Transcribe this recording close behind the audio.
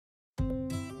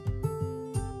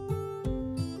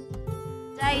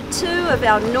Day 2 of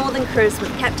our northern cruise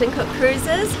with Captain Cook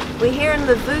Cruises. We're here in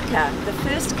Levuka, the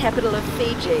first capital of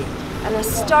Fiji. An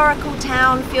historical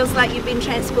town, feels like you've been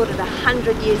transported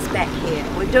 100 years back here.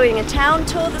 We're doing a town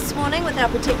tour this morning with our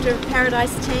Protector of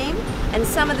Paradise team, and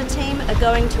some of the team are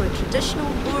going to a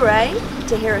traditional bure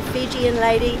to hear a Fijian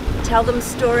lady tell them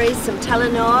stories, some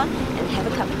talanoa, and have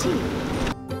a cup of tea.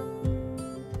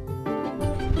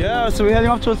 Yeah, so we're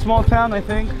heading off to a small town, I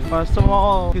think, for a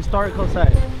small historical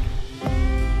site.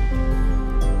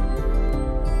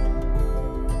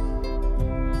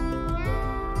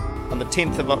 On the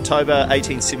 10th of October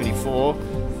 1874,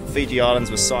 Fiji Islands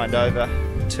was signed over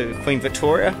to Queen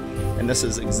Victoria, and this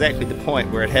is exactly the point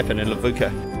where it happened in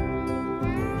Levuka.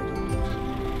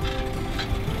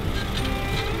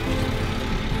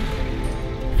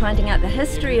 Finding out the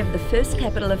history of the first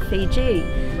capital of Fiji.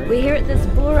 We're here at this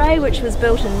bure, which was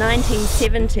built in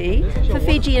 1970 for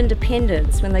Fiji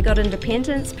independence. When they got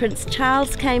independence, Prince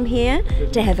Charles came here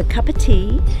to have a cup of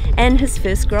tea and his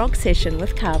first grog session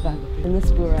with kava in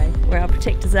this bure, where our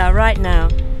protectors are right now.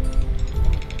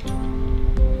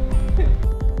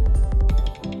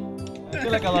 I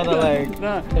feel like a lot of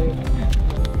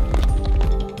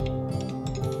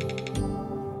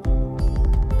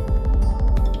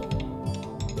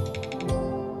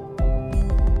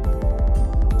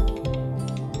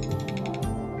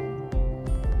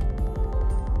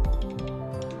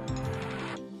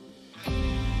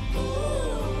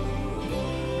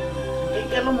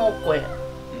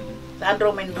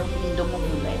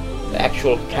the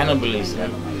actual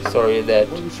cannibalism story that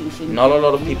not a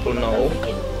lot of people know,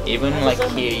 even like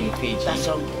here in Fiji,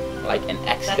 like an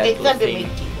accidental thing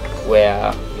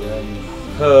where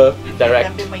her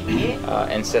direct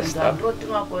ancestor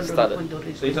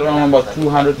started. So it's around about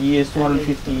 200 years,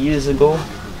 250 years ago,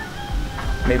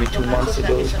 maybe 2 months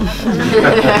ago.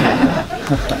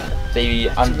 They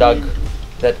undug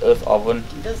that earth oven,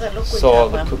 saw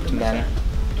the cooked man,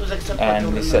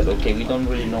 and they said, okay, we don't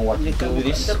really know what to do with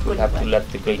this, we have to let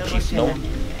the great chief know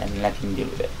and let him deal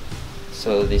with it.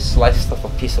 So they sliced off a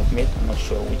piece of meat, I'm not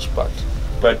sure which part,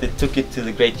 but they took it to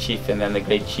the great chief, and then the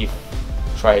great chief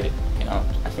tried it, you know,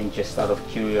 I think just out of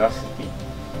curiosity.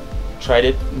 Tried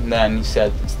it, and then he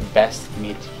said it's the best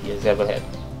meat he has ever had.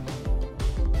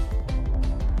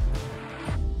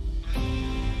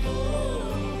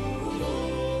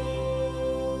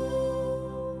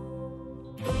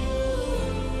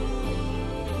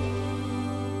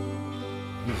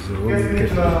 The Roman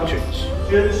Catholic Church.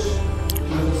 Church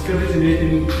was established in the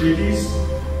 1880s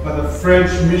by the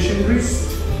French missionaries.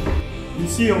 You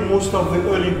see most of the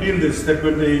early builders that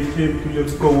when they came to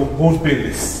Levuka were boat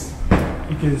builders.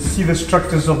 You can see the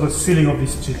structures of the ceiling of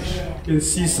this church. You can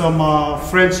see some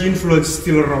French influence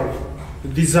still around, the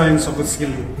designs of the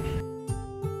ceiling.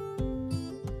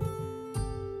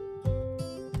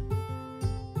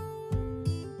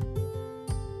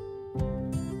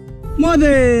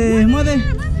 Mother!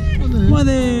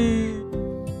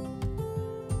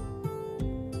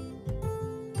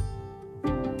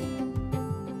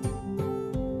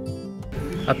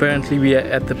 Apparently we are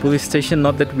at the police station,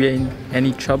 not that we are in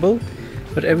any trouble,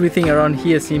 but everything around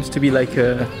here seems to be like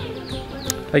a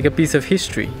piece of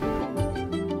history.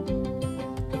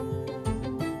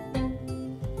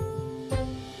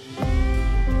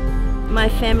 My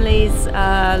family's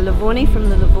Levoni, from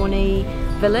the Levoni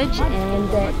village, and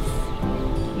that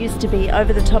used to be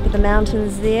over the top of the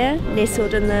mountains there,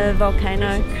 nestled in the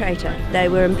volcano crater. They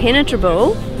were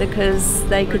impenetrable because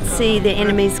they could see their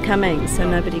enemies coming, so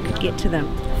nobody could get to them.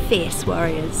 Fierce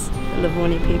warriors, the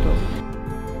Levoni people.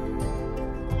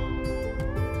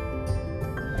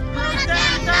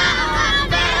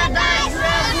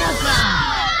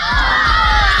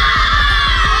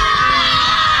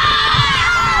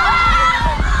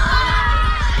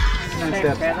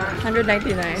 Steps.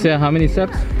 199. So how many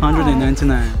steps?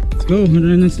 199. Let's go,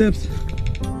 199 steps.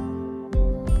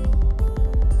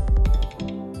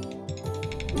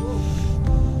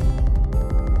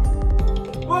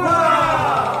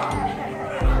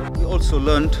 We also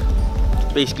learned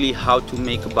basically how to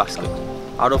make a basket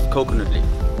out of coconut leaf.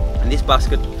 And this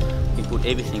basket, you put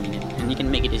everything in it, and you can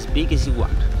make it as big as you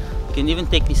want. You can even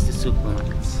take this to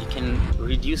supermarkets. You can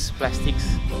reduce plastics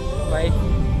by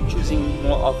choosing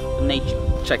more of nature.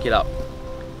 Check it out.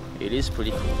 It is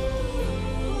pretty cool.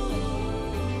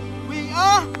 We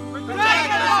are